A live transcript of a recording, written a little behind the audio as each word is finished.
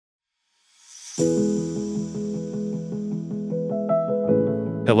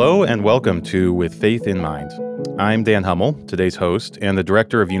Hello and welcome to With Faith in Mind. I'm Dan Hummel, today's host and the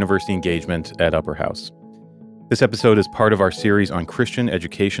Director of University Engagement at Upper House. This episode is part of our series on Christian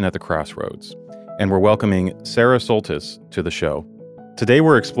education at the crossroads, and we're welcoming Sarah Soltis to the show. Today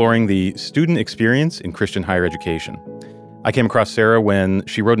we're exploring the student experience in Christian higher education. I came across Sarah when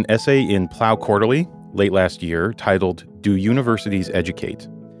she wrote an essay in Plough Quarterly late last year titled, "Do Universities Educate?"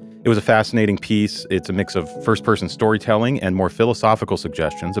 It was a fascinating piece. It's a mix of first-person storytelling and more philosophical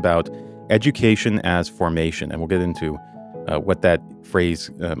suggestions about education as formation, and we'll get into what that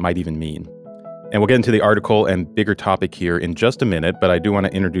phrase might even mean. And we'll get into the article and bigger topic here in just a minute, but I do want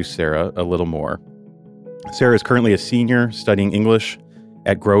to introduce Sarah a little more. Sarah is currently a senior studying English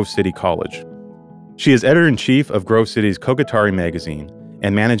at Grove City College. She is editor-in-chief of Grove City's Kogatari magazine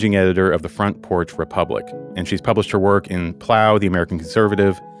and managing editor of the Front Porch Republic, and she's published her work in Plough, The American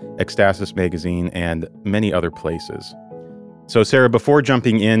Conservative, Ecstasis magazine, and many other places. So Sarah, before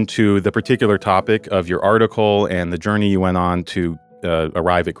jumping into the particular topic of your article and the journey you went on to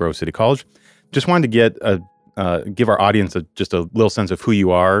arrive at Grove City College, just wanted to give our audience just a little sense of who you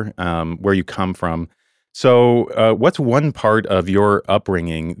are, where you come from. So what's one part of your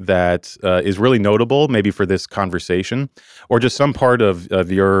upbringing that is really notable, maybe for this conversation, or just some part of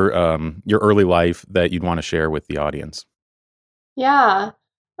your early life that you'd want to share with the audience? Yeah.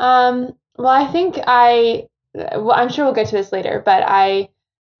 Well, I'm sure we'll get to this later, but I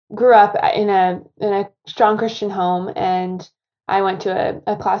grew up in a strong Christian home, and I went to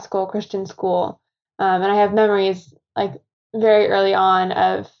a classical Christian school. And I have memories like very early on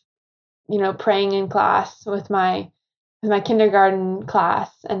of, praying in class with my kindergarten class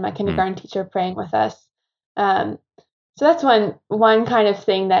and my Hmm. kindergarten teacher praying with us. Um, so that's one kind of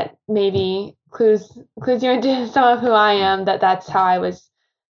thing that maybe clues you into some of who I am, that's how I was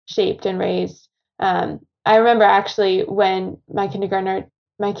shaped and raised. I remember actually when my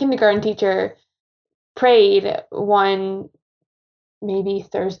kindergarten teacher prayed one maybe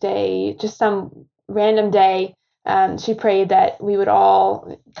Thursday, just some random day. She prayed that we would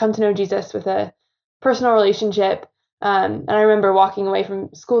all come to know Jesus with a personal relationship. And I remember walking away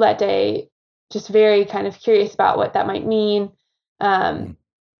from school that day, just very kind of curious about what that might mean. Um,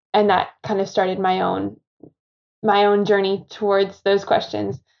 and that kind of started my own journey towards those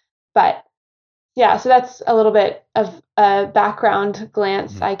questions. But yeah, so that's a little bit of a background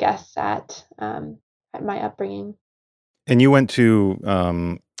glance, Hmm. I guess, at my upbringing. And you went to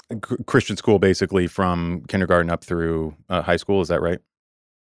Christian school basically from kindergarten up through high school, is that right?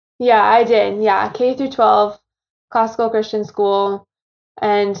 Yeah, I did. Yeah, K through 12, classical Christian school.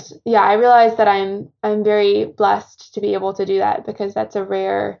 And yeah, I realized that I'm very blessed to be able to do that, because that's a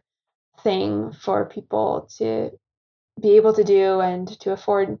rare thing for people to be able to do and to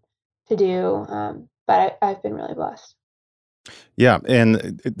afford to do. But I've been really blessed. Yeah,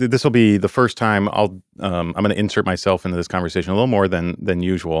 and this will be the first time I'm going to insert myself into this conversation a little more than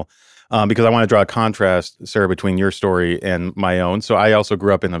usual, because I want to draw a contrast, Sarah, between your story and my own. So I also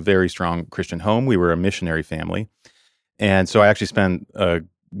grew up in a very strong Christian home. We were a missionary family, and so I actually spent a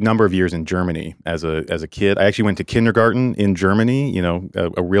number of years in Germany as a kid. I actually went to kindergarten in Germany,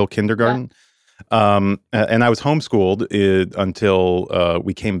 a real Yeah. kindergarten. And I was homeschooled until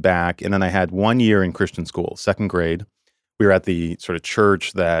we came back, and then I had 1 year in Christian school, second grade. We were at the sort of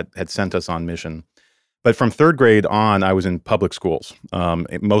church that had sent us on mission. But from third grade on, I was in public schools,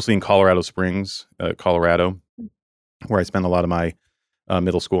 mostly in Colorado Springs, Colorado, where I spent a lot of my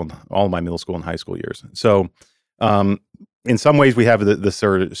middle school and all of my middle school and high school years. So, um, in some ways, we have the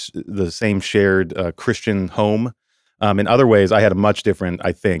sort of the same shared Christian home. In other ways, I had a much different,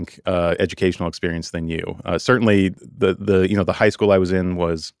 I think, educational experience than you. Certainly, the high school I was in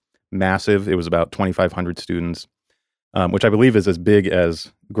was massive. It was about 2,500 students, which I believe is as big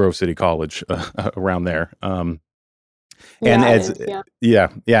as Grove City College around there. And Yeah, it as is. Yeah.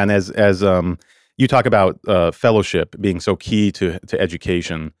 yeah, and as you talk about fellowship being so key to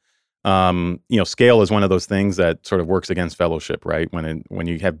education, scale is one of those things that sort of works against fellowship, right? When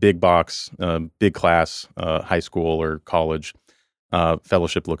you have big box, big class, high school or college,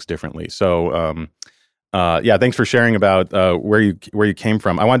 fellowship looks differently. So. Yeah, thanks for sharing about where you came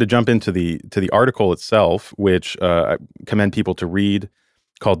from. I wanted to jump into the article itself, which I commend people to read,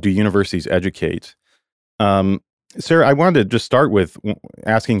 called "Do Universities Educate?" Um, Sarah, I wanted to just start with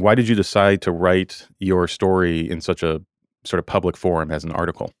asking, why did you decide to write your story in such a sort of public forum as an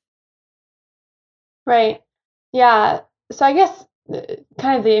article? Right. Yeah. So I guess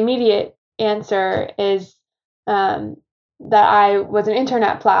kind of the immediate answer is um, that I was an intern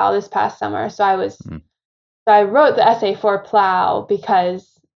at Plow this past summer. So I wrote the essay for Plow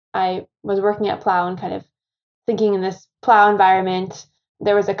because I was working at Plow and kind of thinking in this Plow environment,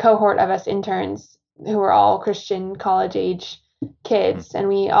 there was a cohort of us interns who were all Christian college age kids, and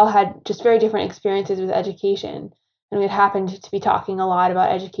we all had just very different experiences with education. And we had happened to be talking a lot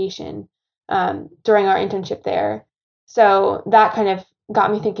about education during our internship there. So that kind of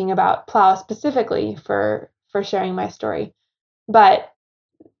got me thinking about Plow specifically for sharing my story. But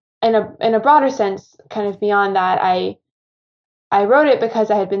in a broader sense, kind of beyond that, I wrote it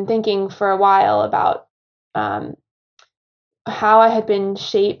because I had been thinking for a while about um, how I had been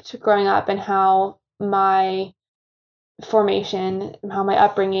shaped growing up and how my formation, how my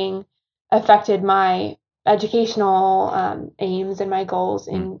upbringing affected my educational aims and my goals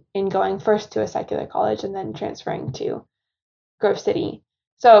in going first to a secular college and then transferring to Grove City.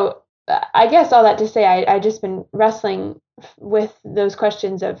 So I guess all that to say, I just been wrestling with those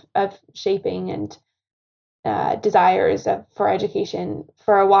questions of shaping and desires for education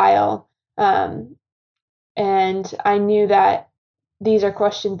for a while. And I knew that these are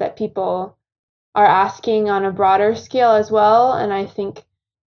questions that people are asking on a broader scale as well. And I think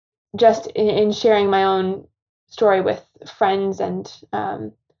just in sharing my own story with friends and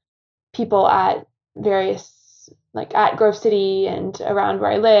people at various, like at Grove City and around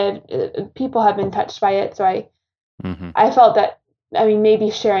where I live, people have been touched by it. So I felt that, I mean,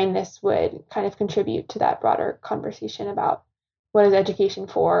 maybe sharing this would kind of contribute to that broader conversation about what is education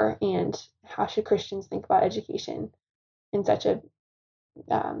for and how should Christians think about education in such a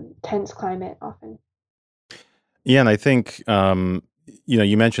tense climate often. Yeah, and I think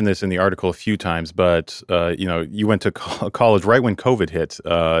you mentioned this in the article a few times, but you went to college right when COVID hit,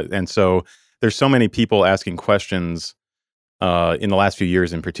 and so there's so many people asking questions in the last few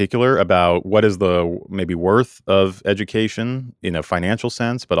years, in particular, about what is the maybe worth of education in a financial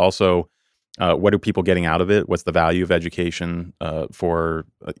sense, but also what are people getting out of it? What's the value of education for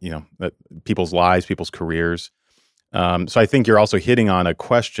people's lives, people's careers? So I think you're also hitting on a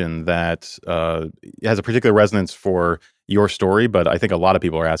question that has a particular resonance for your story, but I think a lot of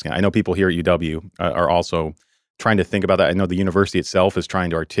people are asking. I know people here at UW are also trying to think about that. I know the university itself is trying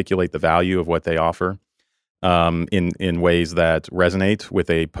to articulate the value of what they offer in ways that resonate with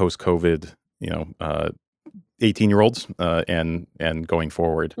a post-COVID, 18-year-olds and going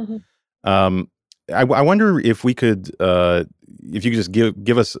forward. Mm-hmm. I wonder if we could, if you could just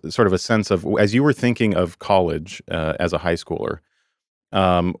give us sort of a sense of, as you were thinking of college as a high schooler,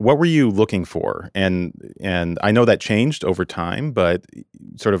 what were you looking for? And I know that changed over time, but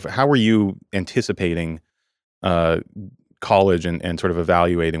sort of how were you anticipating college and sort of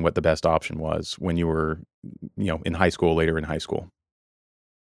evaluating what the best option was when you were, in high school, later in high school?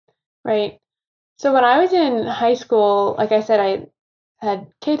 Right. So when I was in high school, like I said, I had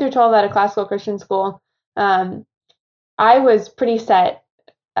K through 12 at a classical Christian school. Um, I was pretty set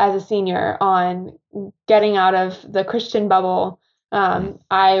as a senior on getting out of the Christian bubble.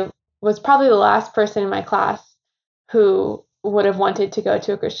 I was probably the last person in my class who would have wanted to go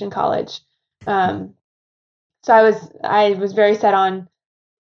to a Christian college. So I was very set on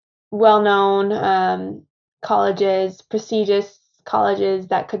well-known colleges, prestigious colleges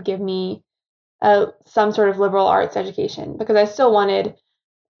that could give me some sort of liberal arts education because I still wanted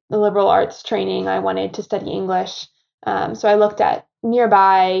the liberal arts training. I wanted to study English. So I looked at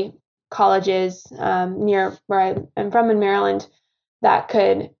nearby colleges near where I am from in Maryland that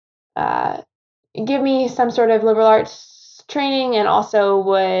could uh, give me some sort of liberal arts training and also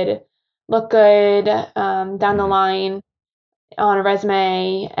would look good down the line on a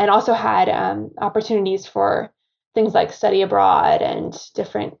resume and also had opportunities for things like study abroad and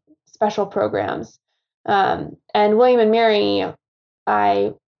different special programs. And William and Mary,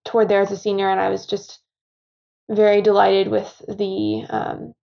 I toured there as a senior, and I was just very delighted with the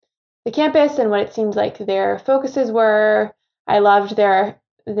campus and what it seemed like their focuses were. I loved their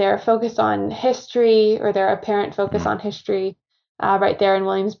focus on history or their apparent focus on history right there in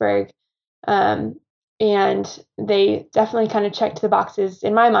Williamsburg. Um, and they definitely kind of checked the boxes,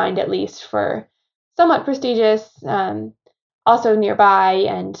 in my mind at least, for somewhat prestigious, also nearby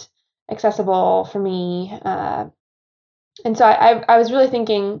and accessible for me. And so I was really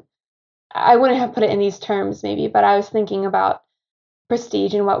thinking, I wouldn't have put it in these terms maybe, but I was thinking about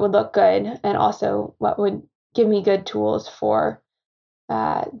prestige and what would look good and also what would give me good tools for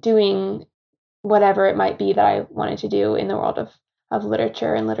doing whatever it might be that I wanted to do in the world of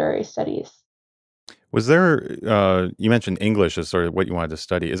literature and literary studies. Was there, you mentioned English as sort of what you wanted to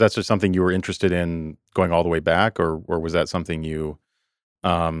study. Is that just something you were interested in going all the way back, or was that something you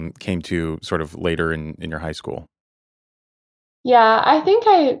came to sort of later in your high school? Yeah, I think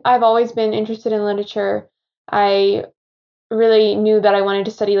I've always been interested in literature. I really knew that I wanted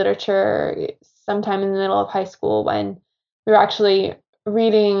to study literature sometime in the middle of high school when we were actually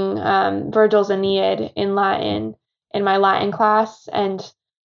reading Virgil's Aeneid in Latin in my Latin class and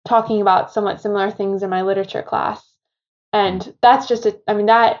talking about somewhat similar things in my literature class. And that's just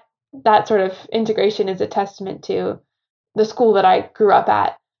that sort of integration is a testament to the school that I grew up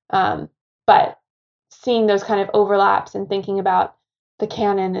at. But seeing those kind of overlaps and thinking about the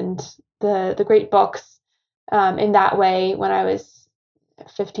canon and the great books in that way when I was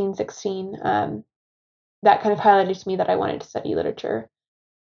 15, 16, that kind of highlighted to me that I wanted to study literature.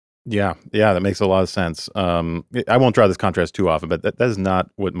 Yeah, that makes a lot of sense. I won't draw this contrast too often, but that is not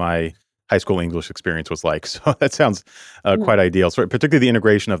what my high school English experience was like. So that sounds Mhm. quite ideal. So particularly the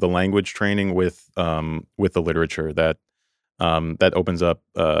integration of the language training with the literature that opens up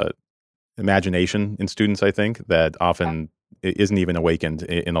imagination in students. I think that often isn't even awakened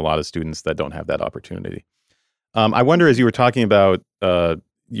in a lot of students that don't have that opportunity. I wonder, as Mhm. you were talking about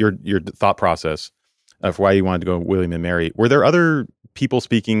your thought process of why you wanted to go William and Mary, were there other people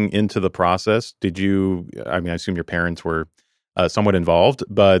speaking into the process? Did you? I mean, I assume your parents were somewhat involved,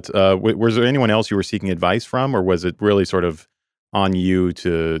 but was there anyone else you were seeking advice from, or was it really sort of on you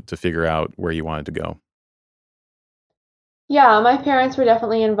to figure out where you wanted to go? Yeah, my parents were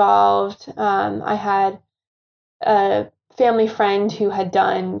definitely involved. I had a family friend who had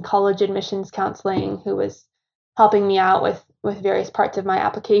done college admissions counseling who was helping me out with various parts of my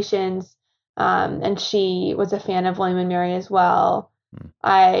applications. And she was a fan of William and Mary as well. Mm.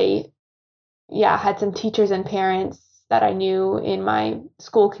 I had some teachers and parents that I knew in my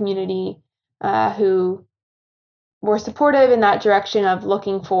school community who were supportive in that direction of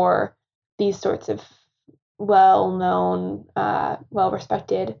looking for these sorts of well-known,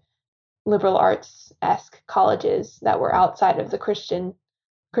 well-respected liberal arts-esque colleges that were outside of the Christian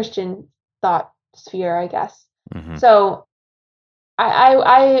thought sphere, I guess. Hmm. So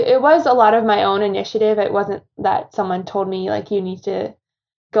it was a lot of my own initiative. It wasn't that someone told me like you need to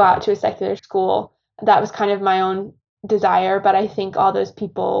go Yeah. out to a secular school. That was kind of my own desire, but I think all those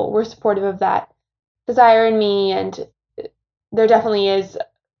people were supportive of that desire in me, and there definitely is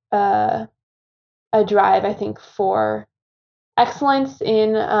a, a drive, I think, for excellence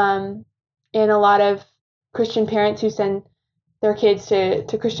in a lot of Christian parents who send their kids to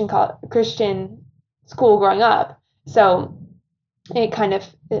Christian school growing up. So it kind of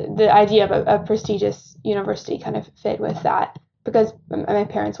the idea of a prestigious university kind of fit with that because my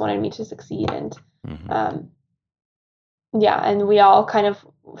parents wanted me to succeed and Hmm. um, and we all kind of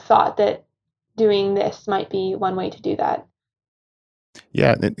thought that doing this might be one way to do that.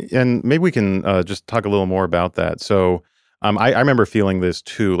 Yeah, and maybe we can just talk a little more about that. So, I remember feeling this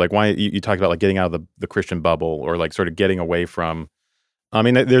too. Like, why you talked about like getting out of the Christian bubble, or like sort of getting away from. I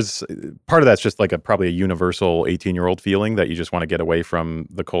mean, there's part of that's just like probably a universal 18-year-old feeling that you just want to get away from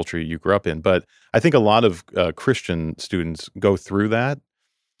the culture you grew up in. But I think a lot of Christian students go through that.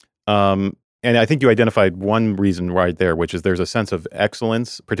 And I think you identified one reason right there, which is there's a sense of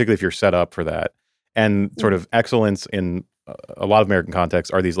excellence, particularly if you're set up for that. And sort Mhm. of excellence in a lot of American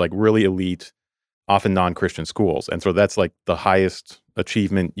contexts are these like really elite, often non-Christian schools. And so that's like the highest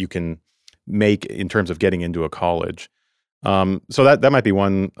achievement you can make in terms of getting into a college. So that might be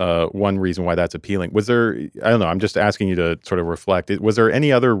one reason why that's appealing. Was there? I don't know. I'm just asking you to sort of reflect. Was there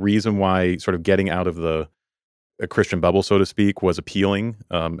any other reason why sort of getting out of the Christian bubble, so to speak, was appealing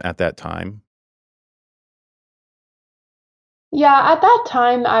at that time? Yeah, at that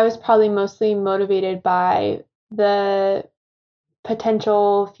time, I was probably mostly motivated by the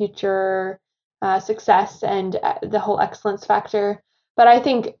potential future success and the whole excellence factor. But I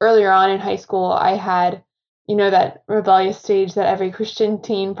think earlier on in high school, I had, that rebellious stage that every Christian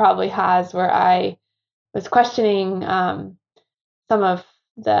teen probably has, where I was questioning some of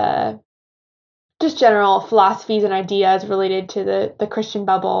the just general philosophies and ideas related to the Christian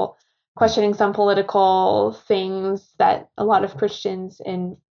bubble, Mm. questioning some political things that a lot of Christians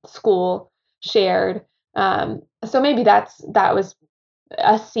in school shared. So maybe that was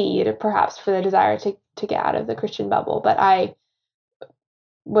a seed, perhaps, for the desire to get out of the Christian bubble. But I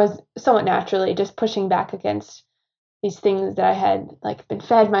was somewhat naturally just pushing back against these things that I had like been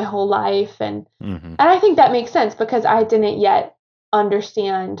fed my whole life, Hmm. and I think that makes sense because I didn't yet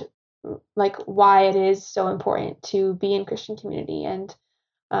understand like why it is so important to be in Christian community and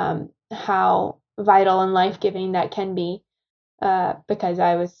how vital and life giving that can be. Because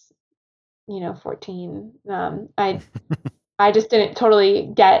I was, 14. I just didn't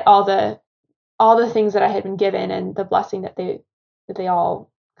totally get all the things that I had been given and the blessing that they all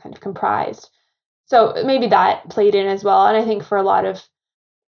kind of comprised. So maybe that played in as well. And I think for a lot of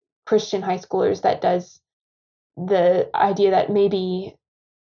Christian high schoolers, that does the idea that maybe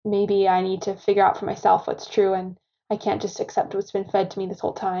I need to figure out for myself what's true, and I can't just accept what's been fed to me this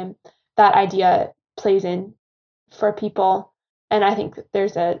whole time. That idea plays in for people, and I think that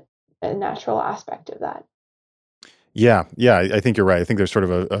there's a natural aspect of that. Yeah, yeah, I think you're right. I think there's sort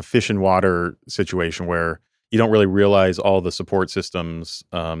of a fish and water situation where you don't really realize all the support systems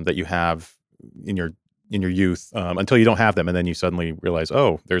that you have in your youth until you don't have them, and then you suddenly realize,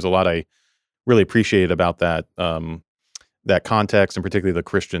 oh, there's a lot I really appreciate about that context, and particularly the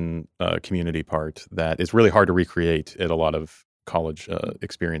Christian community part that is really hard to recreate at a lot of college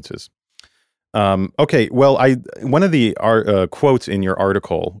experiences. Okay, well, I one of the quotes in your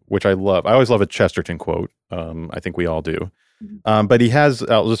article, which I love. I always love a Chesterton quote. I think we all do. Mhm. But he has.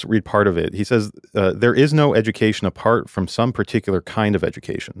 I'll just read part of it. He says, "There is no education apart from some particular kind of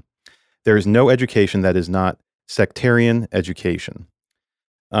education. There is no education that is not sectarian education."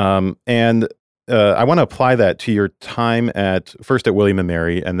 And I want to apply that to your time at first at William and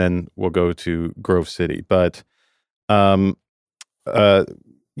Mary, and then we'll go to Grove City. But um, uh,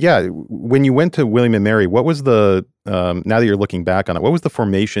 yeah, when you went to William and Mary, what was the now that you're looking back on it, what was the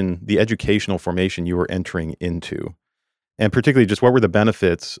formation, the educational formation you were entering into? And particularly just what were the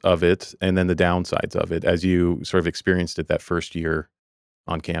benefits of it and then the downsides of it as you sort of experienced it that first year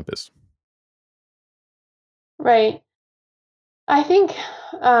on campus? Right. I think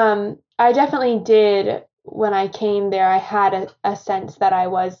I definitely did when I came there. I had a sense that I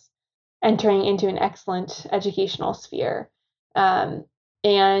was entering into an excellent educational sphere. Um,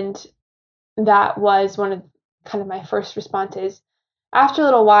 and that was one of kind of my first responses. After a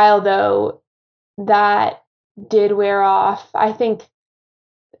little while, though, that did wear off. I think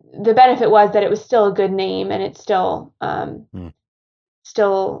the benefit was that it was still a good name, and it Mm,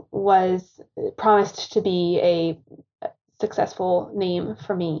 still was promised to be a successful name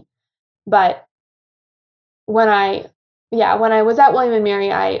for me. But when I when I was at William and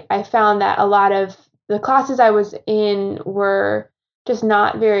Mary, I found that a lot of the classes I was in were just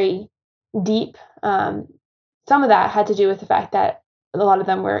not very deep. Some of that had to do with the fact that a lot of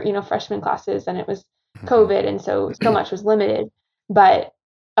them were, freshman classes, and it was mhm, COVID, and so much was limited. But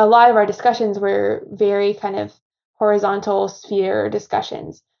a lot of our discussions were very kind of horizontal sphere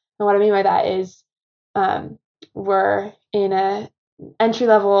discussions. And what I mean by that is um, we're in a entry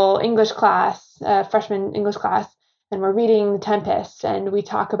level English class, freshman English class, and we're reading The Tempest, and we're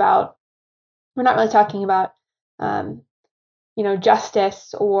not really talking about um,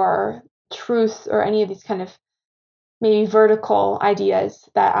 justice or truth or any of these kind of maybe vertical ideas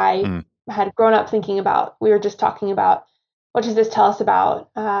that I mm, had grown up thinking about. We were just talking about what does this tell us about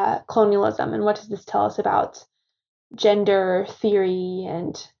colonialism, and what does this tell us about gender theory,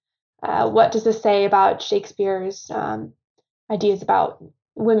 and what does this say about Shakespeare's ideas about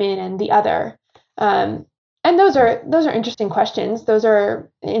women and the other. Um, and mm. those are interesting questions. Those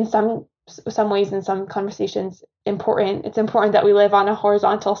are in some ways, in some conversations, important. It's important that we live on a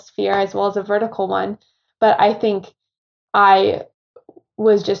horizontal sphere as well as a vertical one. But I think I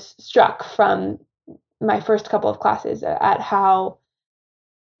was just struck from my first couple of classes at how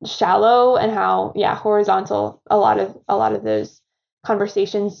shallow and how horizontal a lot of those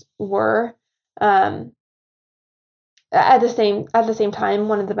conversations were. Um, at the same time,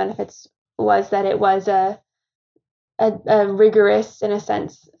 one of the benefits was that it was a rigorous, in a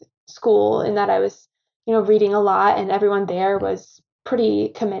sense, school, in that I was reading a lot, and everyone there was pretty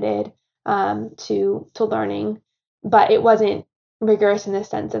committed to learning, but it wasn't rigorous in the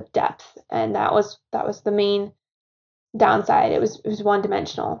sense of depth, and that was the main downside. It was one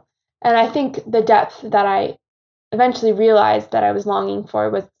dimensional, and I think the depth that I eventually realized that I was longing for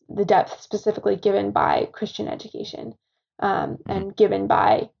was the depth specifically given by Christian education, Mhm. and given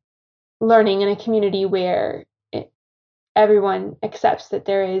by learning in a community where everyone accepts that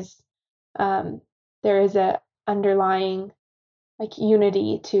um, there is a underlying like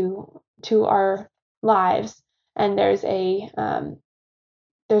unity to our lives, and there's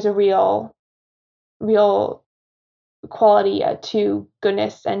a real quality to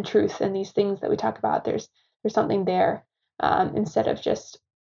goodness and truth and these things that we talk about. There's something there, instead of just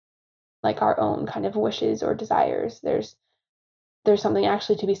like our own kind of wishes or desires. There's something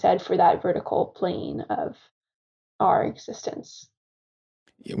actually to be said for that vertical plane of our existence.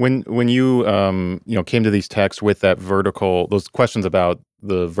 When you came to these texts with that vertical those questions about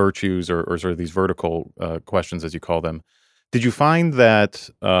the virtues or sort of these vertical questions as you call them, did you find that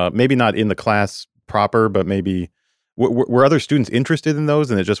maybe not in the class proper, but maybe were other students interested in those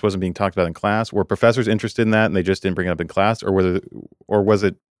and it just wasn't being talked about in class? Were professors interested in that and they just didn't bring it up in class, or was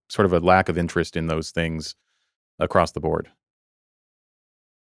it sort of a lack of interest in those things across the board?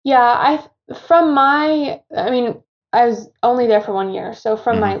 Yeah, I mean, I was only there for 1 year, so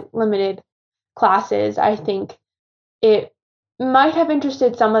from Hmm. my limited classes, I think it might have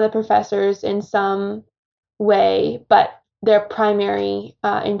interested some of the professors in some way, but their primary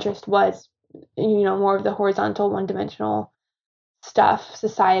interest was, more of the horizontal, one-dimensional stuff,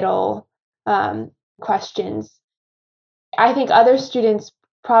 societal um, questions. I think other students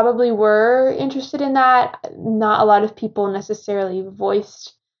probably were interested in that. Not a lot of people necessarily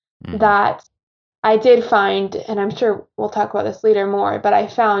voiced Hmm. that. I did find, and I'm sure we'll talk about this later more, but I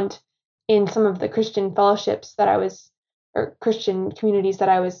found in some of the Christian fellowships or Christian communities that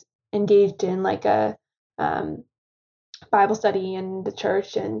I was engaged in, like a um, Bible study in the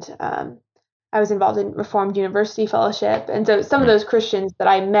church, and I was involved in Reformed University Fellowship. And so some of those Christians that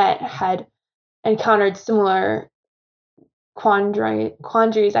I met had encountered similar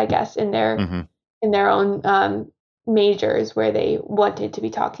quandaries, I guess, Hmm. in their own majors where they wanted to be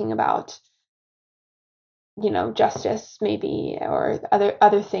talking about, justice maybe or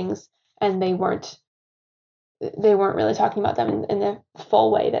other things, and they weren't really talking about them in the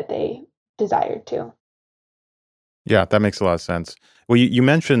full way that they desired to. Yeah, that makes a lot of sense. Well, you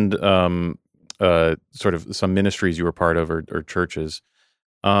mentioned sort of some ministries you were part of or churches.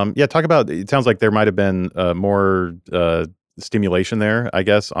 Yeah, talk about. It sounds like there might have been more stimulation there, I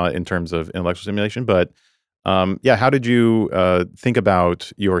guess, in terms of intellectual stimulation. But yeah, how did you think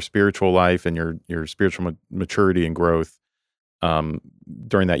about your spiritual life and your spiritual maturity and growth um,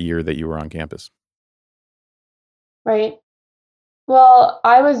 during that year that you were on campus? Right. Well,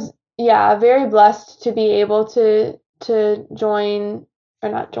 I was, yeah, very blessed to be able to join, or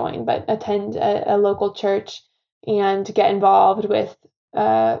not join, but attend a local church and get involved with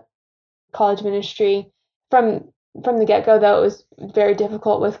uh, college ministry. From the get go, though, it was very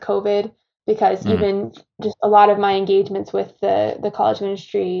difficult with COVID because Mm, even just a lot of my engagements with the college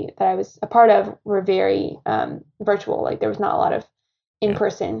ministry that I was a part of were very virtual. Like there was not a lot of in yeah,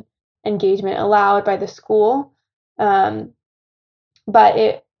 person engagement allowed by the school. Um,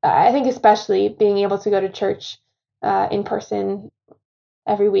 but I think especially being able to go to church in person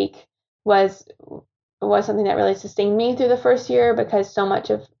every week was was something that really sustained me through the first year because so much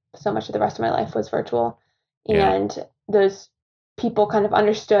of the rest of my life was virtual, yeah, and those people kind of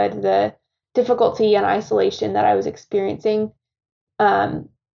understood the difficulty and isolation that I was experiencing. Um,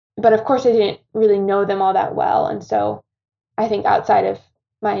 but of course, I didn't really know them all that well, and so I think outside of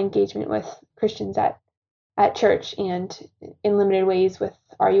my engagement with Christians at church and in limited ways with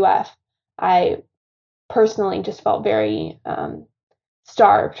RUF, I personally just felt very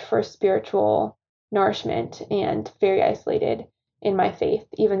starved for spiritual nourishment and very isolated in my faith,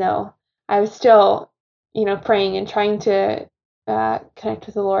 even though I was still, praying and trying to connect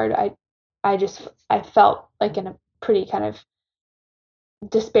with the Lord. I felt like in a pretty kind of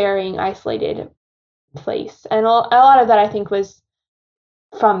despairing, isolated place, and a lot of that I think was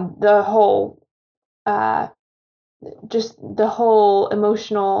from uh, the whole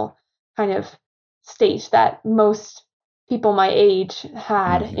emotional kind of state that most people my age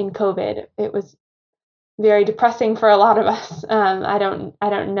had hmm, in COVID. It was very depressing for a lot of us. I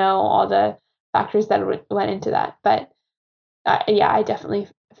don't know all the factors that went into that, but yeah, I definitely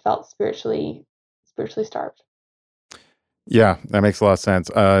felt spiritually starved. yeah. That makes a lot of sense.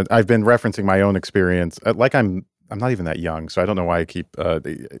 I've been referencing my own experience. Like I'm not even that young, so I don't know why I keep.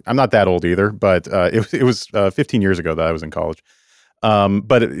 I'm not that old either, but it was 15 years ago that I was in college.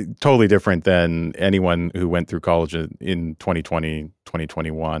 But totally different than anyone who went through college in 2020,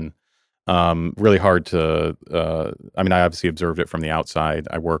 2021. Really hard to, I mean, I obviously observed it from the outside.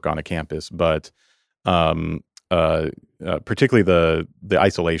 I work on a campus, but um, uh, particularly the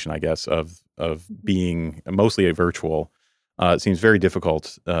isolation, I guess, of being mostly a virtual, it seems very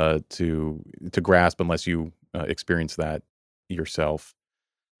difficult to grasp unless you experience that yourself.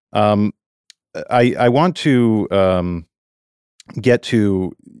 Um, I want to get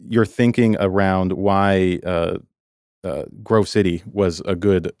to your thinking around why Grove City was a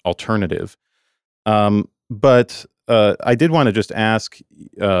good alternative. But I did want to just ask,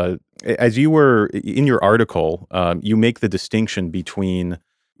 as you were in your article, you make the distinction between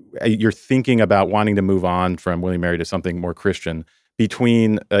you're thinking about wanting to move on from William Mary to something more Christian.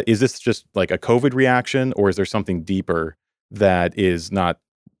 Between is this just like a COVID reaction, or is there something deeper that is not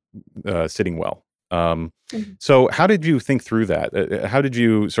sitting well? Um, Mhm. so, how did you think through that? How did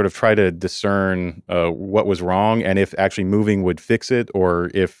you sort of try to discern what was wrong, and if actually moving would fix it, or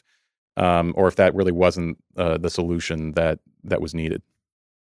if that really wasn't the solution that was needed?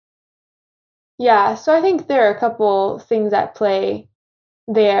 Yeah, so I think there are a couple things at play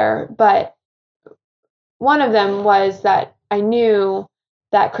there, but one of them was that I knew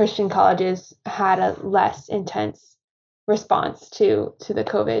that Christian colleges had a less intense response to the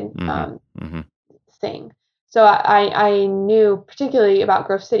COVID thing. So I knew particularly about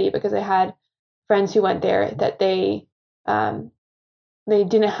Grove City because I had friends who went there that they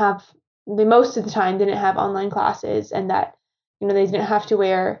didn't have, they most of the time didn't have online classes, and that they didn't have to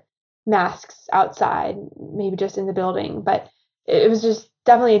wear masks outside, maybe just in the building, but it was just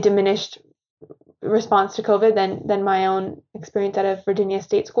definitely a diminished response to COVID than my own experience at a Virginia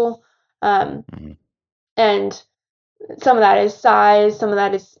state school. And some of that is size, some of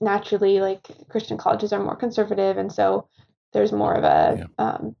that is naturally, like, Christian colleges are more conservative, and so there's more of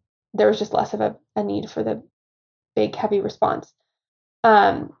a there was just less of a need for the big heavy response.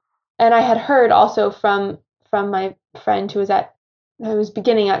 And I had heard also from my friend who was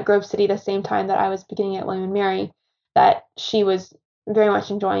beginning at Grove City the same time that I was beginning at William and Mary, that she was very much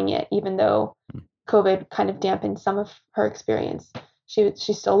enjoying it, even though COVID kind of dampened some of her experience. She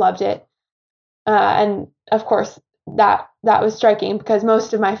still loved it, and of course that was striking because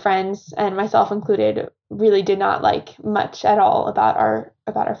most of my friends, and myself included, really did not like much at all about our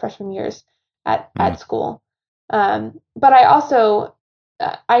freshman years at school. But I also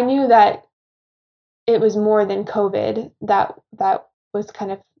I knew that it was more than COVID that was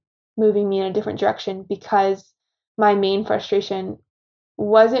kind of moving me in a different direction, because my main frustration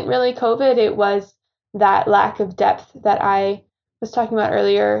wasn't really COVID. It was that lack of depth that I was talking about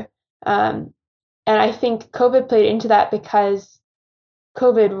earlier. And I think COVID played into that because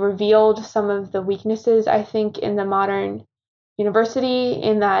COVID revealed some of the weaknesses, I think, in the modern university,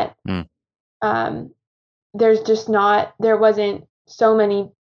 in that there wasn't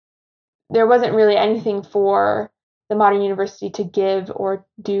really anything for the modern university to give or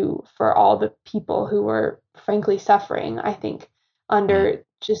do for all the people who were frankly suffering, I think, under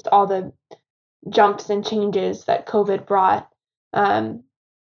just all the jumps and changes that COVID brought.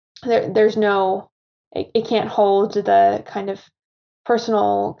 There's no, it can't hold the kind of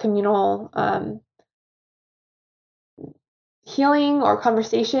personal, communal healing or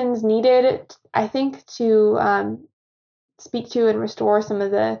conversations needed, I think, to speak to and restore some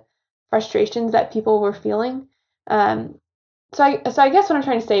of the frustrations that people were feeling. So I guess what I'm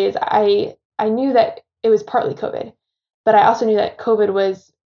trying to say is I knew that it was partly COVID, but I also knew that COVID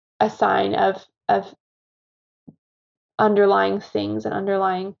was a sign of underlying things and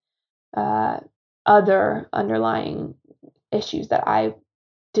underlying other underlying issues that I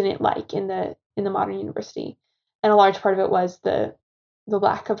didn't like in the modern university, and a large part of it was the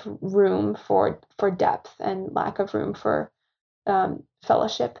lack of room for depth and lack of room for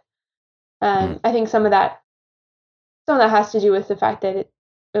fellowship. And I think some of that has to do with the fact that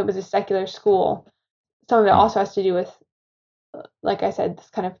it was a secular school. Some of it also has to do with, like I said, this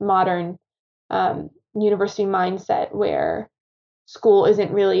kind of modern university mindset where school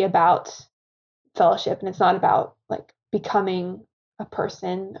isn't really about fellowship, and it's not about like becoming a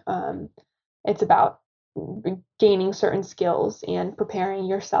person. It's about gaining certain skills and preparing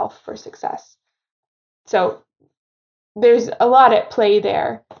yourself for success. So there's a lot at play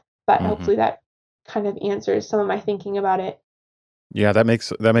there, but hopefully that kind of answers some of my thinking about it. Yeah, that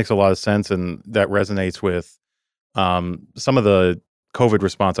makes a lot of sense, and that resonates with some of the COVID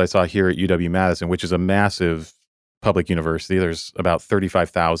response I saw here at UW-Madison, which is a massive public university. There's about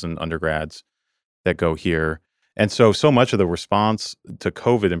 35,000 undergrads that go here. And so much of the response to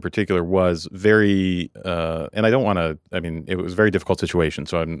COVID in particular was very, and I don't want to, I mean, it was a very difficult situation.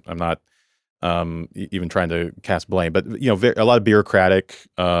 So I'm not even trying to cast blame, but a lot of bureaucratic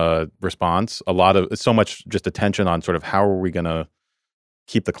response, so much just attention on sort of how are we going to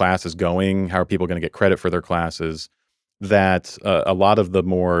keep the classes going? How are people going to get credit for their classes? That a lot of the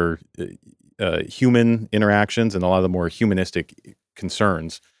more human interactions and a lot of the more humanistic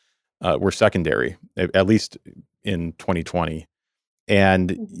concerns were secondary, at least in 2020.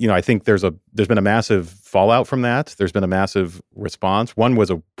 And I think there's been a massive fallout from that. There's been a massive response. One was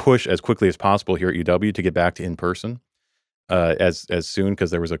a push as quickly as possible here at UW to get back to in person as soon,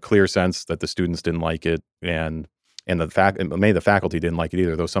 because there was a clear sense that the students didn't like it, and the faculty didn't like it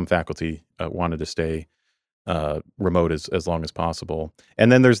either. Though some faculty wanted to stay remote as long as possible.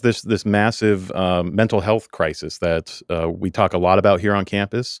 And then there's this massive mental health crisis that we talk a lot about here on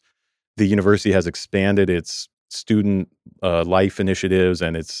campus. The university has expanded its student life initiatives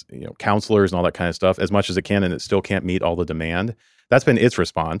and its counselors and all that kind of stuff as much as it can, and it still can't meet all the demand. That's been its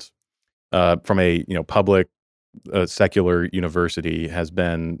response from a public secular university, has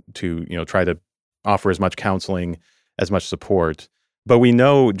been to try to offer as much counseling, as much support. But we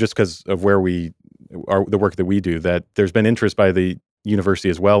know, just because of where we are, the work that we do, that there's been interest by the university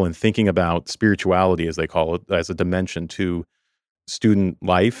as well in thinking about spirituality, as they call it, as a dimension to student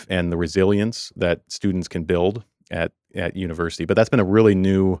life and the resilience that students can build at university. But that's been a really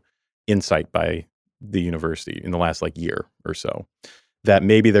new insight by the university in the last like year or so, that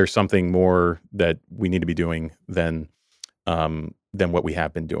maybe there's something more that we need to be doing than what we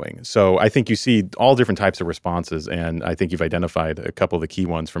have been doing. So I think you see all different types of responses, and I think you've identified a couple of the key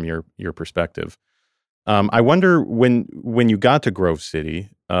ones from your perspective. I wonder when you got to Grove City,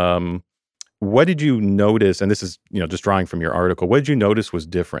 what did you notice? And this is just drawing from your article. What did you notice was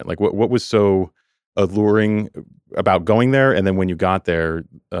different? Like what was so alluring about going there, and then when you got there,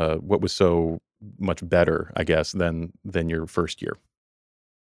 what was so much better, I guess, than your first year?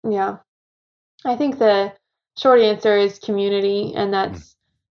 Yeah. I think the short answer is community, and Mm. that's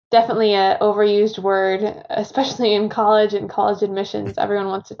definitely a overused word, especially in college and college admissions. Everyone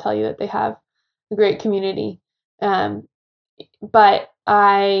wants to tell you that they have a great community. Um, but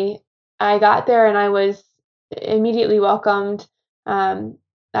I got there and I was immediately welcomed. Um,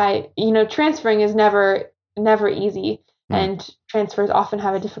 transferring is never easy, Mm. and transfers often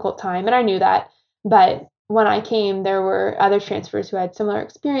have a difficult time, and I knew that. But when I came, there were other transfers who had similar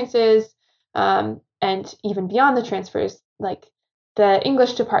experiences, and even beyond the transfers, like the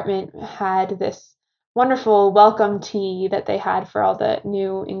English department had this wonderful welcome tea that they had for all the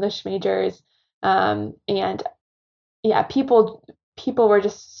new English majors, and yeah, people were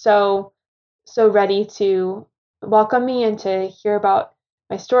just so ready to welcome me and to hear about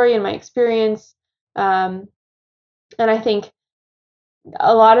my story and my experience. Um, and I think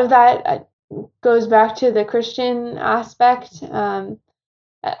a lot of that goes back to the Christian aspect.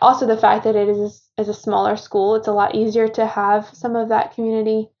 Also, the fact that it is a smaller school, it's a lot easier to have some of that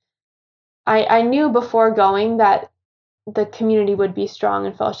community. I knew before going that the community would be strong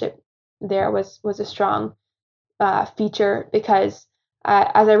and fellowship there was a strong feature because,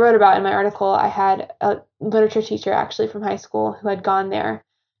 as I wrote about in my article, I had a literature teacher actually from high school who had gone there,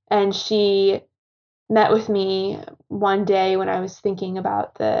 and she met with me one day when I was thinking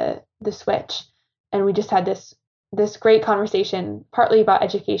about the switch, and we just had this great conversation, partly about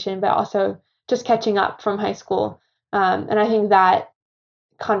education, but also just catching up from high school. And I think that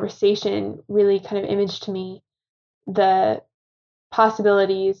conversation really kind of imaged to me the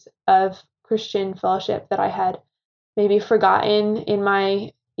possibilities of Christian fellowship that I had maybe forgotten in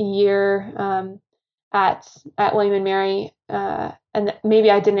my year at William and Mary, and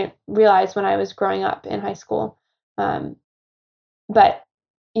maybe I didn't realize when I was growing up in high school. Um, but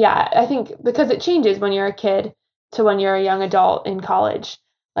yeah, I think because it changes when you're a kid to when you're a young adult in college,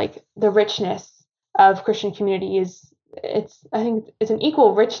 like the richness of Christian community it's I think it's an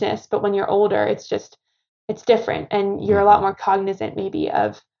equal richness, but when you're older, it's different, and you're a Hmm. lot more cognizant maybe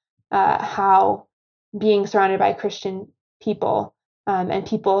of how being surrounded by Christian people, and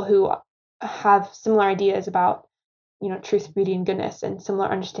people who have similar ideas about truth, beauty, and goodness, and similar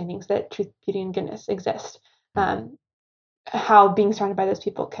understandings that truth, beauty, and goodness exist. Um, how being surrounded by those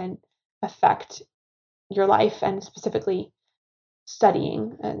people can affect your life, and specifically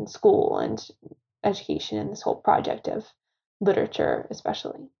studying and school and education and this whole project of literature,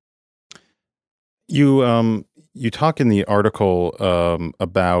 especially. You talk in the article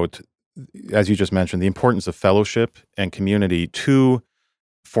about, as you just mentioned, the importance of fellowship and community to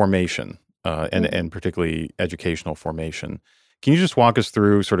formation, Mhm. and particularly educational formation. Can you just walk us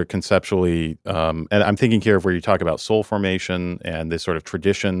through sort of conceptually? And I'm thinking here of where you talk about soul formation and this sort of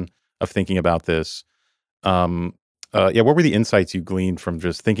tradition of thinking about this. Um, yeah, what were the insights you gleaned from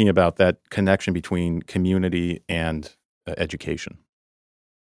just thinking about that connection between community and education?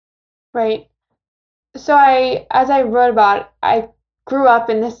 Right. So as I wrote about, I grew up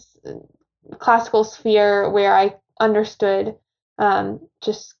in this classical sphere where I understood,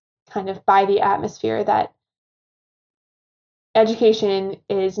 just kind of by the atmosphere, that education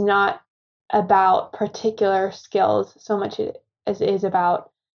is not about particular skills so much as it is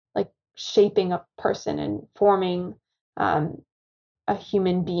about like shaping a person and forming um, a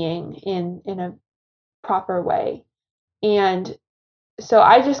human being in a proper way. And so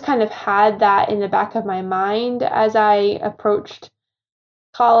I just kind of had that in the back of my mind as I approached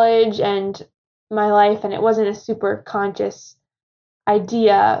college and my life, and it wasn't a super conscious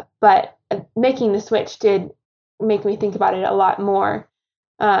idea, but making the switch did make me think about it a lot more.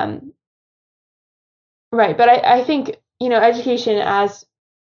 Um, right, but I think education as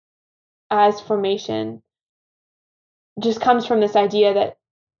formation just comes from this idea that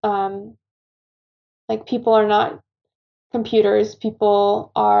like people are not computers,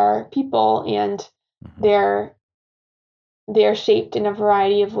 people are people, and Hmm. they're they're shaped in a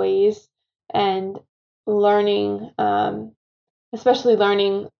variety of ways, and learning, especially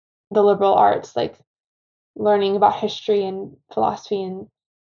learning the liberal arts, like learning about history and philosophy and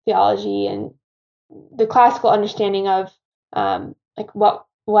theology and the classical understanding of like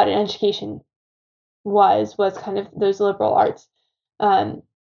what an education was kind of those liberal arts. Um,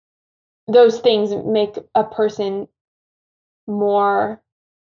 those things make a person more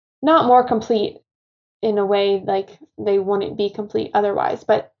not more complete in a way like they wouldn't be complete otherwise,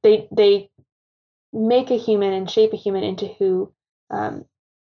 but they make a human and shape a human into who um,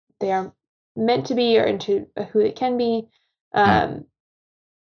 they are meant to be or into who they can be. Mm. Um,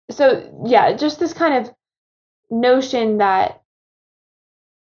 so yeah, just this kind of notion that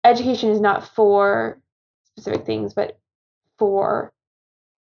education is not for specific things, but for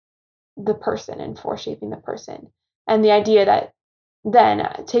the person and for shaping the person. And the idea that then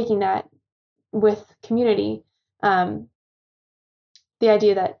taking that with community, um, the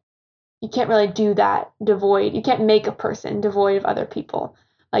idea that you can't really do that devoid, you can't make a person devoid of other people.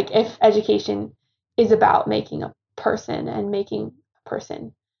 Like if education is about making a person and making a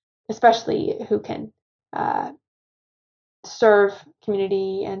person, especially who can serve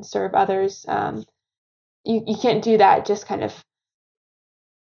community and serve others, you can't do that just kind of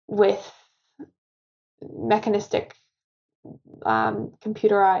with mechanistic,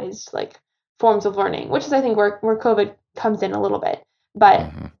 computerized like forms of learning, which is I think where COVID comes in a little bit. But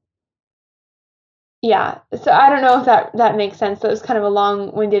Mm-hmm. yeah, so I don't know if that makes sense. That was kind of a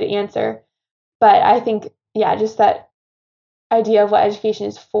long-winded answer, but I think yeah, just that idea of what education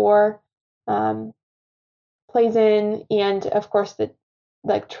is for um, plays in, and of course the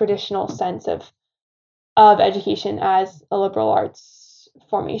like traditional sense of education as a liberal arts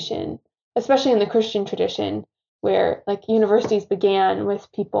formation, especially in the Christian tradition, where like universities began with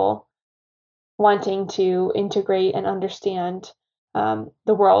people wanting to integrate and understand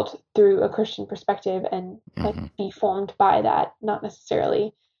the world through a Christian perspective and like Mm-hmm. be formed by that, not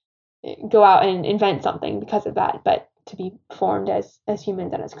necessarily go out and invent something because of that, but to be formed as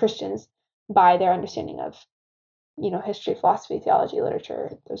humans and as Christians by their understanding of history, philosophy, theology, literature,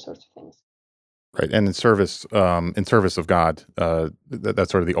 those sorts of things. Right, and in service of God,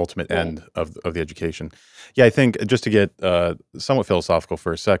 that's sort of the ultimate Right. end of the education. Yeah, I think just to get somewhat philosophical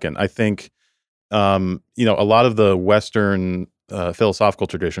for a second, I think a lot of the Western philosophical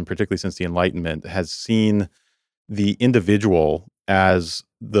tradition, particularly since the Enlightenment, has seen the individual as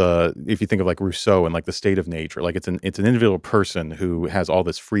if you think of like Rousseau and like the state of nature, like it's an individual person who has all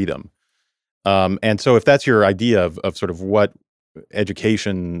this freedom. And so if that's your idea of sort of what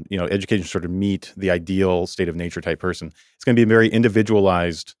education sort of meet the ideal state of nature type person, it's going to be a very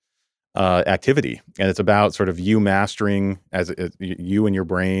individualized activity, and it's about sort of you mastering as you and your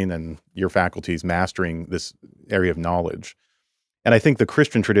brain and your faculties mastering this area of knowledge. And I think the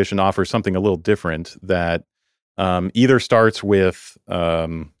Christian tradition offers something a little different that either starts with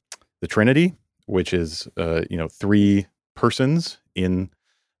the Trinity, which is three persons in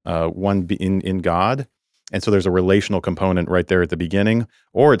in God. And so there's a relational component right there at the beginning,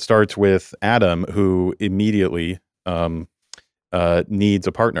 or it starts with Adam, who immediately needs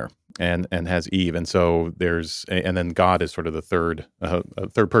a partner and has Eve, and so and then God is sort of the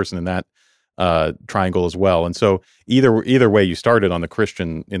third person in that triangle as well. And so either way you started in the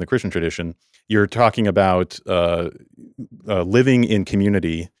Christian tradition, you're talking about living in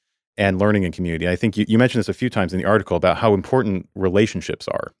community and learning in community. I think you mentioned this a few times in the article about how important relationships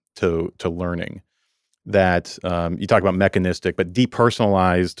are to learning. That you talk about mechanistic but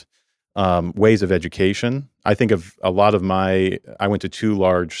depersonalized ways of education. I think of a lot of I went to two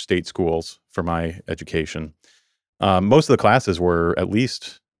large state schools for my education. Most of the classes were at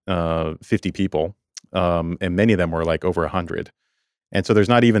least 50 people, and many of them were like over 100. And so there's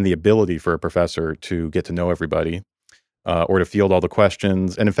not even the ability for a professor to get to know everybody or to field all the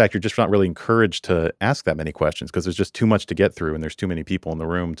questions. And in fact, you're just not really encouraged to ask that many questions because there's just too much to get through and there's too many people in the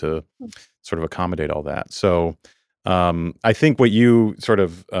room to sort of accommodate all that. So I think what you sort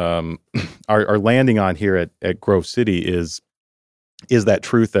of are landing on here at Grove City is that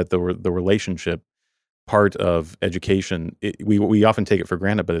truth that the relationship part of education, we often take it for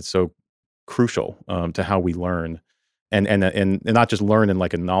granted, but it's so crucial to how we learn, and not just learn in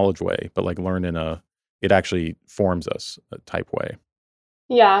like a knowledge way, but like learn it actually forms us type way.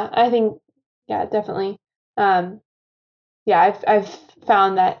 Yeah, I think yeah, definitely. Um, yeah, I've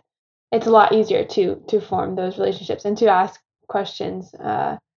found that it's a lot easier to form those relationships and to ask questions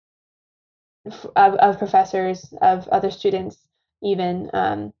of professors, of other students, even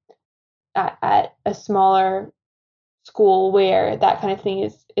at a smaller school where that kind of thing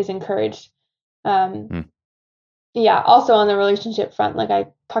is encouraged. Um, Hmm. yeah, also on the relationship front, like I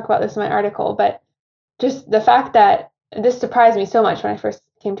talk about this in my article, but just the fact that this surprised me so much when I first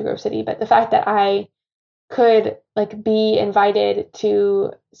came to Grove City, but the fact that I could like be invited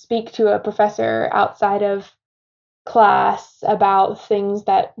to speak to a professor outside of class about things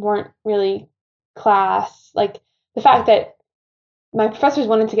that weren't really class. Like the fact that my professors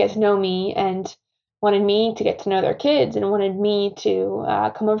wanted to get to know me and wanted me to get to know their kids and wanted me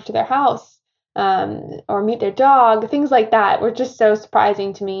to come over to their house or meet their dog. Things like that were just so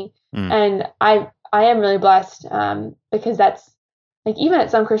surprising to me. Mm. And I am really blessed because that's like even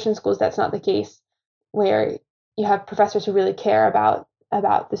at some Christian schools that's not the case where you have professors who really care about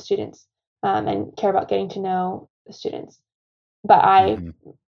the students and care about getting to know the students. But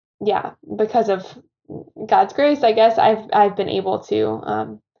yeah, because of God's grace, I guess I've been able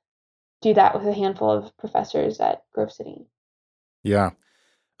to do that with a handful of professors at Grove City. Yeah.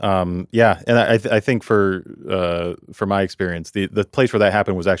 Yeah, and I think for my experience, the place where that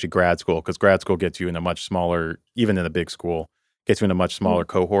happened was actually grad school, because grad school gets you in a much smaller, even in a big school, gets you in a much smaller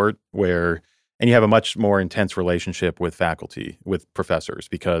cohort and you have a much more intense relationship with faculty, with professors,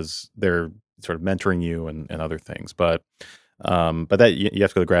 because they're sort of mentoring you and other things. But that you have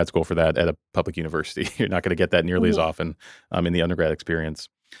to go to grad school for that at a public university. You're not going to get that nearly as often in the undergrad experience.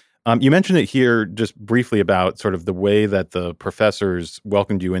 You mentioned it here just briefly about sort of the way that the professors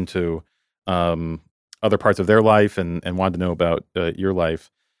welcomed you into other parts of their life and wanted to know about your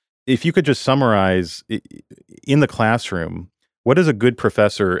life. If you could just summarize in the classroom, what does a good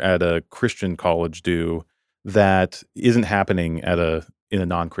professor at a Christian college do that isn't happening in a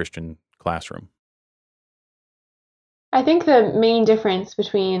non-Christian classroom? I think the main difference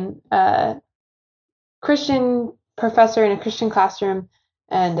between a Christian professor in a Christian classroom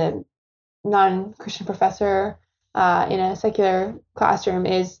and a non-Christian professor in a secular classroom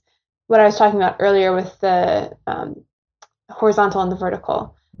is what I was talking about earlier with the horizontal and the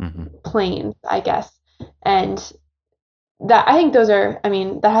vertical planes, I guess. And that I think those are, I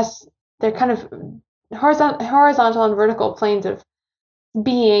mean, they're kind of horizontal and vertical planes of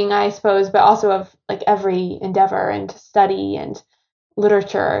being, I suppose, but also of like every endeavor and study and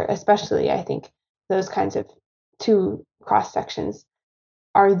literature, especially. I think those kinds of two cross sections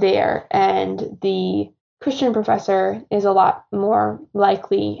are there, and the Christian professor is a lot more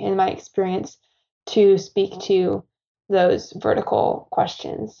likely, in my experience, to speak to those vertical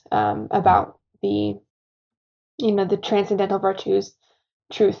questions about the transcendental virtues,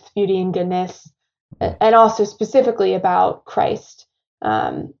 truth, beauty, and goodness, and also specifically about Christ.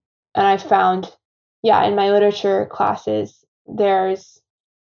 And I found, yeah, in my literature classes, there's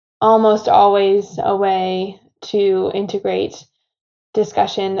almost always a way to integrate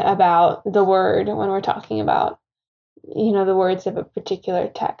discussion about the word when we're talking about the words of a particular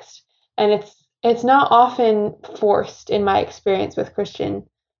text, and it's not often forced in my experience with Christian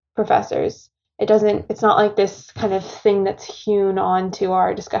professors. It's not like this kind of thing that's hewn onto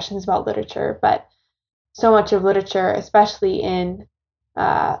our discussions about literature, but so much of literature, especially in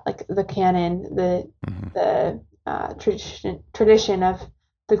like the canon, the tradition of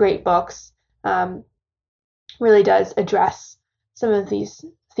the great books, really does address some of these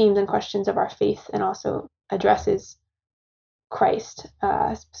themes and questions of our faith, and also addresses Christ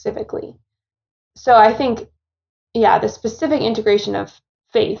specifically. So I think, yeah, the specific integration of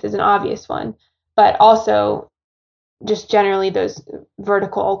faith is an obvious one, but also just generally those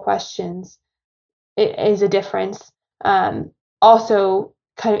vertical questions is a difference. Also,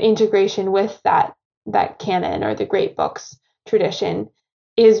 kind of integration with that canon or the great books tradition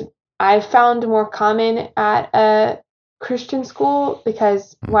is I've found more common at a Christian school,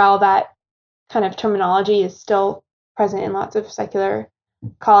 because while that kind of terminology is still present in lots of secular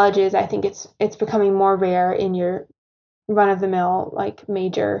colleges, I think it's becoming more rare in your run of the mill like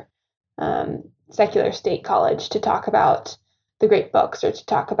major secular state college to talk about the great books or to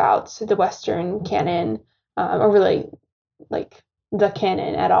talk about the Western canon or really like the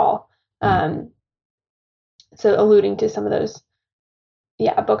canon at all. So alluding to some of those,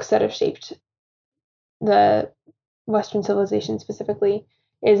 books that have shaped the Western civilization specifically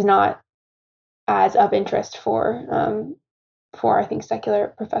is not as of interest for I think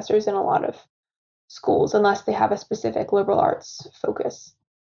secular professors in a lot of schools, unless they have a specific liberal arts focus.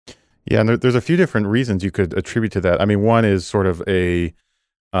 Yeah, and there's a few different reasons you could attribute to that. I mean, one is sort of a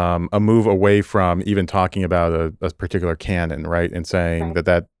move away from even talking about a particular canon, right? And saying Right.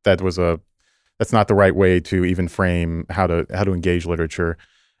 that's not the right way to even frame how to engage literature.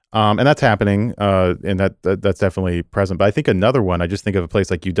 And that's happening, and that's definitely present. But I think another one, I just think of a place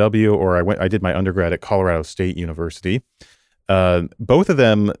like UW, or I did my undergrad at Colorado State University. Both of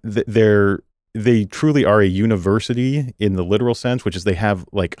them, they truly are a university in the literal sense, which is they have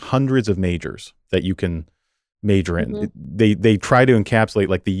like hundreds of majors that you can major in. They try to encapsulate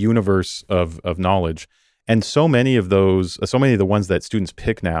like the universe of knowledge, And so many of the ones that students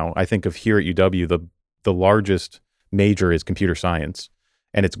pick now, I think of here at UW, the largest major is computer science,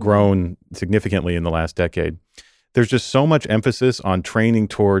 and it's grown significantly in the last decade. There's just so much emphasis on training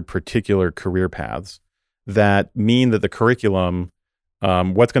toward particular career paths that mean that the curriculum,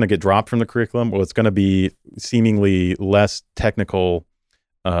 what's going to get dropped from the curriculum? Well, it's going to be seemingly less technical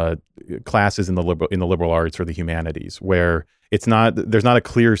classes in the liberal arts or the humanities, where there's not a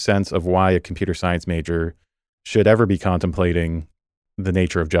clear sense of why a computer science major should ever be contemplating the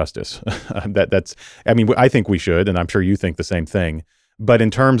nature of justice. I think we should, and I'm sure you think the same thing. But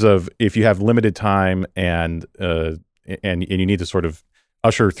in terms of if you have limited time and you need to sort of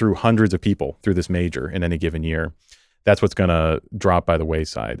usher through hundreds of people through this major in any given year, that's what's going to drop by the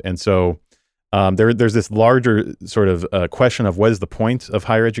wayside. And so there's this larger sort of question of what is the point of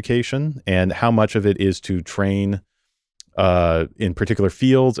higher education and how much of it is to train in particular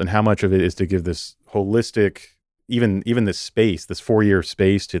fields and how much of it is to give this holistic, even this space, this 4-year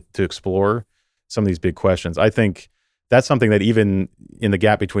space to explore some of these big questions. I think that's something that even in the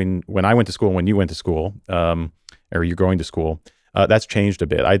gap between when I went to school and when you went to school, or you're going to school, that's changed a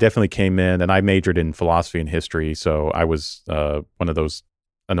bit. I definitely came in and I majored in philosophy and history. So I was one of those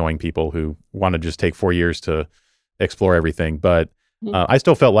annoying people who want to just take 4 years to explore everything. But I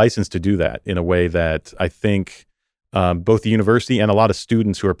still felt licensed to do that in a way that I think both the university and a lot of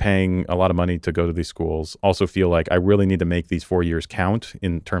students who are paying a lot of money to go to these schools also feel like I really need to make these 4 years count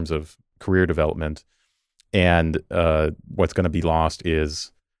in terms of career development. And what's going to be lost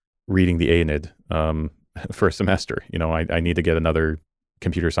is reading the Aeneid for a semester. I need to get another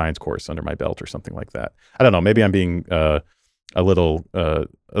computer science course under my belt or something like that. I don't know. Maybe I'm being a little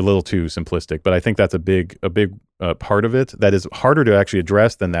too simplistic, but I think that's a big part of it that is harder to actually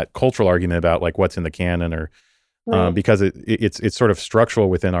address than that cultural argument about like what's in the canon or because it's sort of structural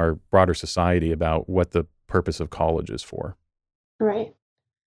within our broader society about what the purpose of college is for. Right.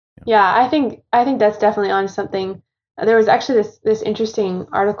 Yeah, I think that's definitely on something. There was actually this interesting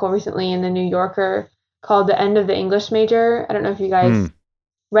article recently in the New Yorker called "The End of the English Major." I don't know if you guys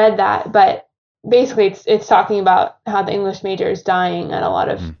read that, but basically it's talking about how the English major is dying at a lot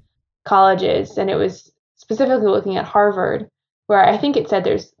of colleges, and it was specifically looking at Harvard, where I think it said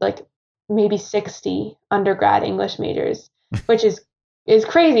there's like maybe 60 undergrad English majors, which is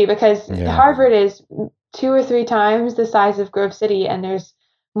crazy because Harvard is 2 or 3 times the size of Grove City, and there's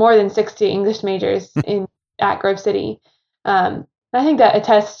more than 60 English majors at Grove City. I think that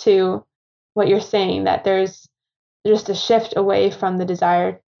attests to what you're saying, that there's just a shift away from the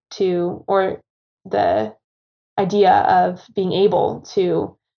desire to, or the idea of being able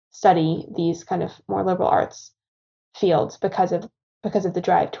to study these kind of more liberal arts fields because of the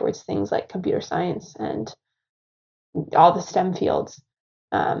drive towards things like computer science and all the STEM fields.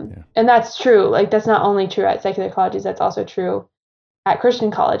 And that's true. Like, that's not only true at secular colleges, that's also true at Christian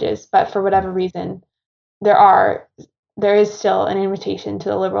colleges, but for whatever reason, there is still an invitation to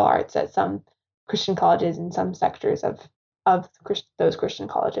the liberal arts at some Christian colleges and some sectors of those Christian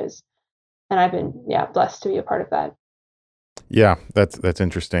colleges, and I've been blessed to be a part of that. Yeah, that's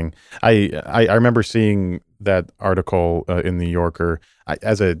interesting. I remember seeing that article in the New Yorker.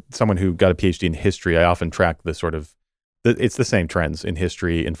 As someone who got a PhD in history, I often track the sort of it's the same trends in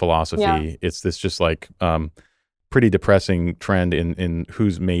history, in philosophy. Yeah. It's this just like pretty depressing trend in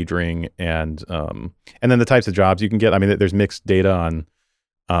who's majoring and then the types of jobs you can get. I mean, there's mixed data on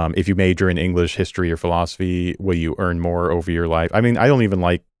if you major in English, history, or philosophy, will you earn more over your life? I mean, I don't even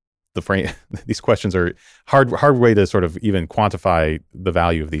like the frame. These questions are hard way to sort of even quantify the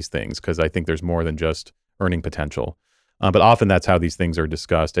value of these things, because I think there's more than just earning potential. But often that's how these things are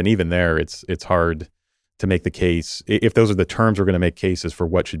discussed, and even there, it's hard to make the case if those are the terms we're going to make cases for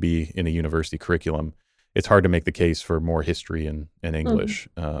what should be in a university curriculum. It's hard to make the case for more history and English.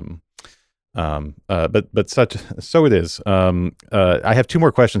 But so it is. I have 2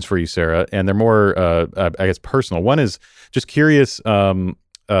 more questions for you, Sarah, and they're more, I guess, personal. One is just curious if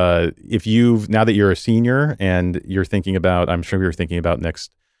now that you're a senior and you're thinking about, I'm sure you're thinking about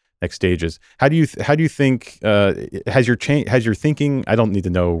next stages. How do you think has your thinking? I don't need to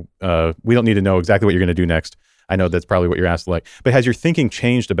know. We don't need to know exactly what you're going to do next. I know that's probably what you're asked, but has your thinking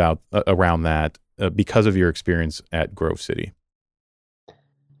changed about around that because of your experience at Grove City?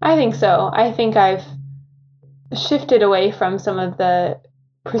 I think so. I think I've shifted away from some of the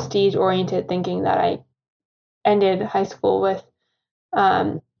prestige-oriented thinking that I ended high school with,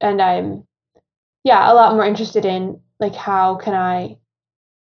 and I'm a lot more interested in like how can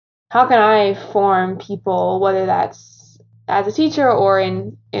I form people, whether that's as a teacher or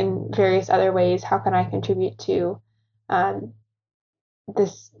in various other ways. How can I contribute to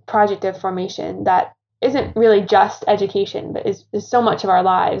this project of formation that isn't really just education, but is so much of our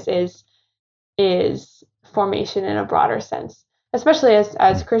lives is formation in a broader sense, especially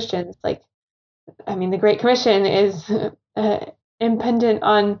as Christians. Like, I mean, the Great Commission is impendent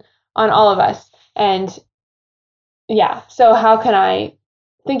on all of us, and yeah. So how can I,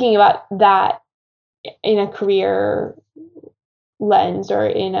 thinking about that in a career lens or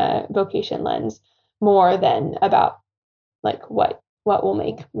in a vocation lens, more than about like what will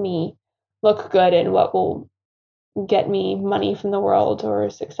make me look good and what will get me money from the world or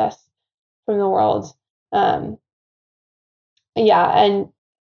success from the world. Um, yeah, and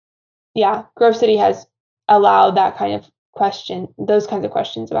yeah, Grove City has allowed that kind of those kinds of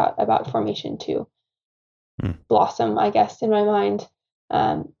questions about formation to blossom, I guess, in my mind.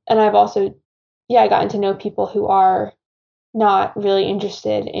 And I've also, yeah, gotten to know people who are not really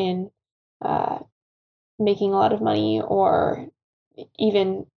interested in uh, making a lot of money or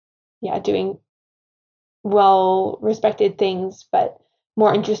even, yeah, doing well respected things, but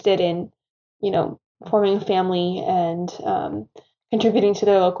more interested in, forming a family and contributing to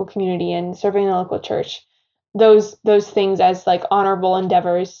their local community and serving the local church. Those things as like honorable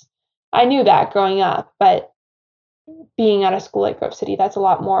endeavors. I knew that growing up, but being at a school like Grove City, that's a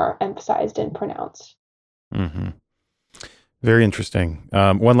lot more emphasized and pronounced. Mm-hmm. Very interesting.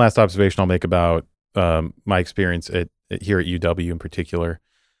 One last observation I'll make about my experience here at UW in particular.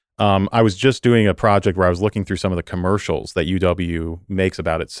 I was just doing a project where I was looking through some of the commercials that UW makes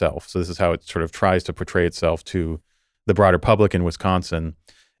about itself. So this is how it sort of tries to portray itself to the broader public in Wisconsin.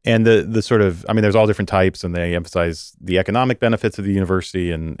 And the sort of, I mean, there's all different types, and they emphasize the economic benefits of the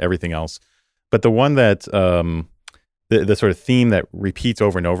university and everything else. But the one that the sort of theme that repeats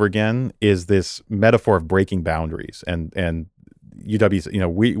over and over again is this metaphor of breaking boundaries. And UW's,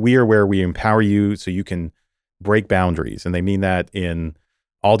 we are where we empower you so you can break boundaries. And they mean that in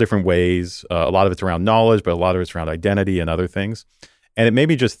all different ways. A lot of it's around knowledge, but a lot of it's around identity and other things. And it made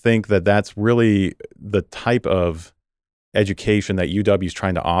me just think that that's really the type of education that UW is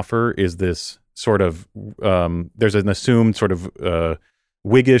trying to offer, is this sort of, there's an assumed sort of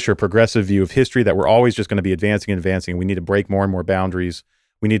Whiggish or progressive view of history that we're always just going to be advancing and advancing. We need to break more and more boundaries.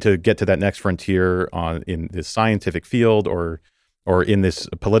 We need to get to that next frontier in this scientific field or in this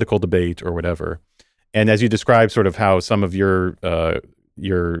political debate or whatever. And as you describe sort of how some of your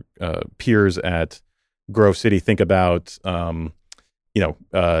peers at Grove City think about,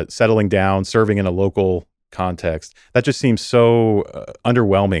 settling down, serving in a local context, that just seems so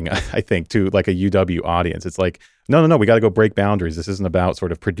underwhelming, I think, to like a UW audience. It's like, no, we got to go break boundaries. This isn't about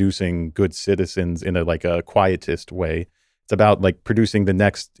sort of producing good citizens in a quietist way. It's about like producing the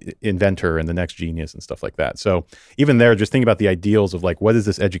next inventor and the next genius and stuff like that. So even there, just think about the ideals of like, what is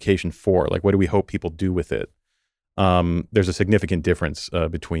this education for? Like, what do we hope people do with it? There's a significant difference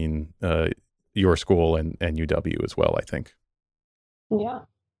between your school and UW as well, I think. Yeah.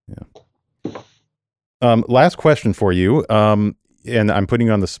 Last question for you, and I'm putting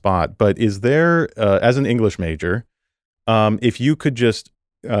you on the spot, but is there, as an English major, if you could just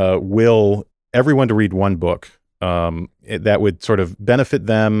will everyone to read one book that would sort of benefit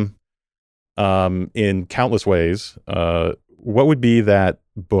them in countless ways, what would be that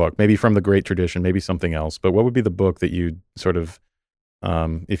book? Maybe from the great tradition, maybe something else, but what would be the book that you'd sort of,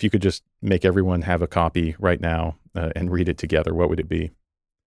 if you could just make everyone have a copy right now and read it together, what would it be?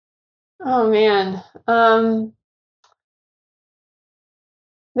 Oh man.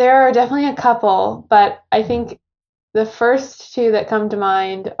 There are definitely a couple, but I think the first two that come to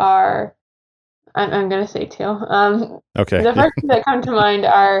mind are, I'm going to say two. Okay. The first two that come to mind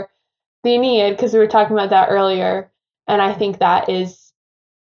are the Aeneid, because we were talking about that earlier, and I think that is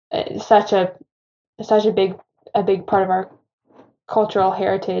such a big part of our cultural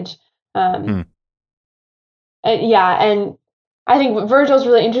heritage. And I think Virgil's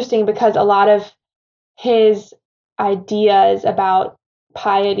really interesting because a lot of his ideas about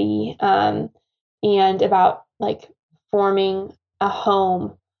piety and about like forming a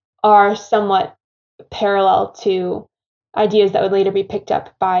home are somewhat parallel to ideas that would later be picked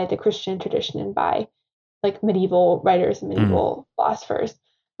up by the Christian tradition and by like medieval writers and medieval philosophers.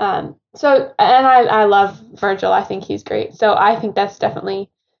 So I love Virgil. I think he's great. So I think that's definitely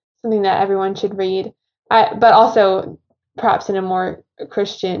something that everyone should read. But also perhaps in a more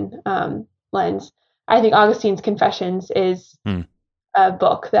Christian lens. I think Augustine's Confessions is a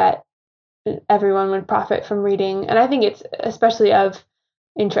book that everyone would profit from reading. And I think it's especially of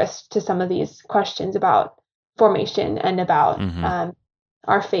interest to some of these questions about formation and about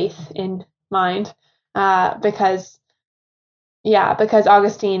our faith in mind. Because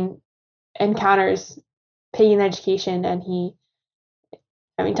Augustine encounters pagan education and he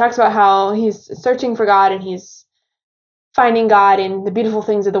he talks about how he's searching for God and he's finding God in the beautiful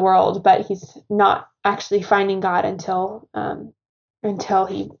things of the world, but he's not actually finding God until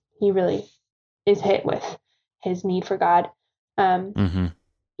he really is hit with his need for God. Mm-hmm.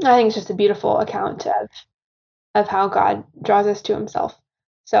 I think it's just a beautiful account of how God draws us to himself.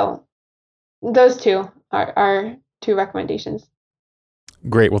 So those two are two recommendations.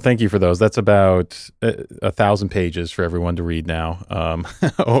 Great. Well, thank you for those. That's about 1,000 pages for everyone to read now.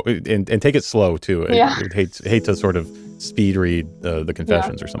 And take it slow too. Yeah. I would hate to sort of speed read the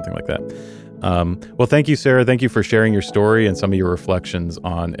Confessions or something like that. Well, thank you, Sarah. Thank you for sharing your story and some of your reflections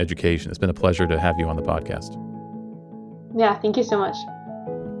on education. It's been a pleasure to have you on the podcast. Yeah, thank you so much.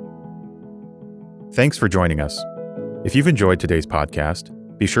 Thanks for joining us. If you've enjoyed today's podcast,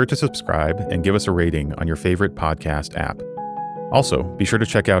 be sure to subscribe and give us a rating on your favorite podcast app. Also, be sure to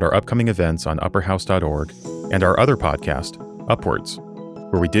check out our upcoming events on upperhouse.org and our other podcast, Upwards,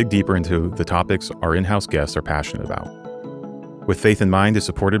 where we dig deeper into the topics our in-house guests are passionate about. With Faith in Mind is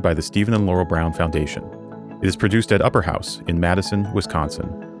supported by the Stephen and Laurel Brown Foundation. It is produced at Upper House in Madison, Wisconsin,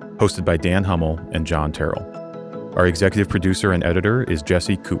 hosted by Dan Hummel and John Terrell. Our executive producer and editor is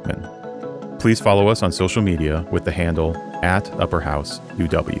Jesse Koopman. Please follow us on social media with the handle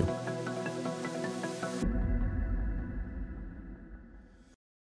 @UpperHouseUW.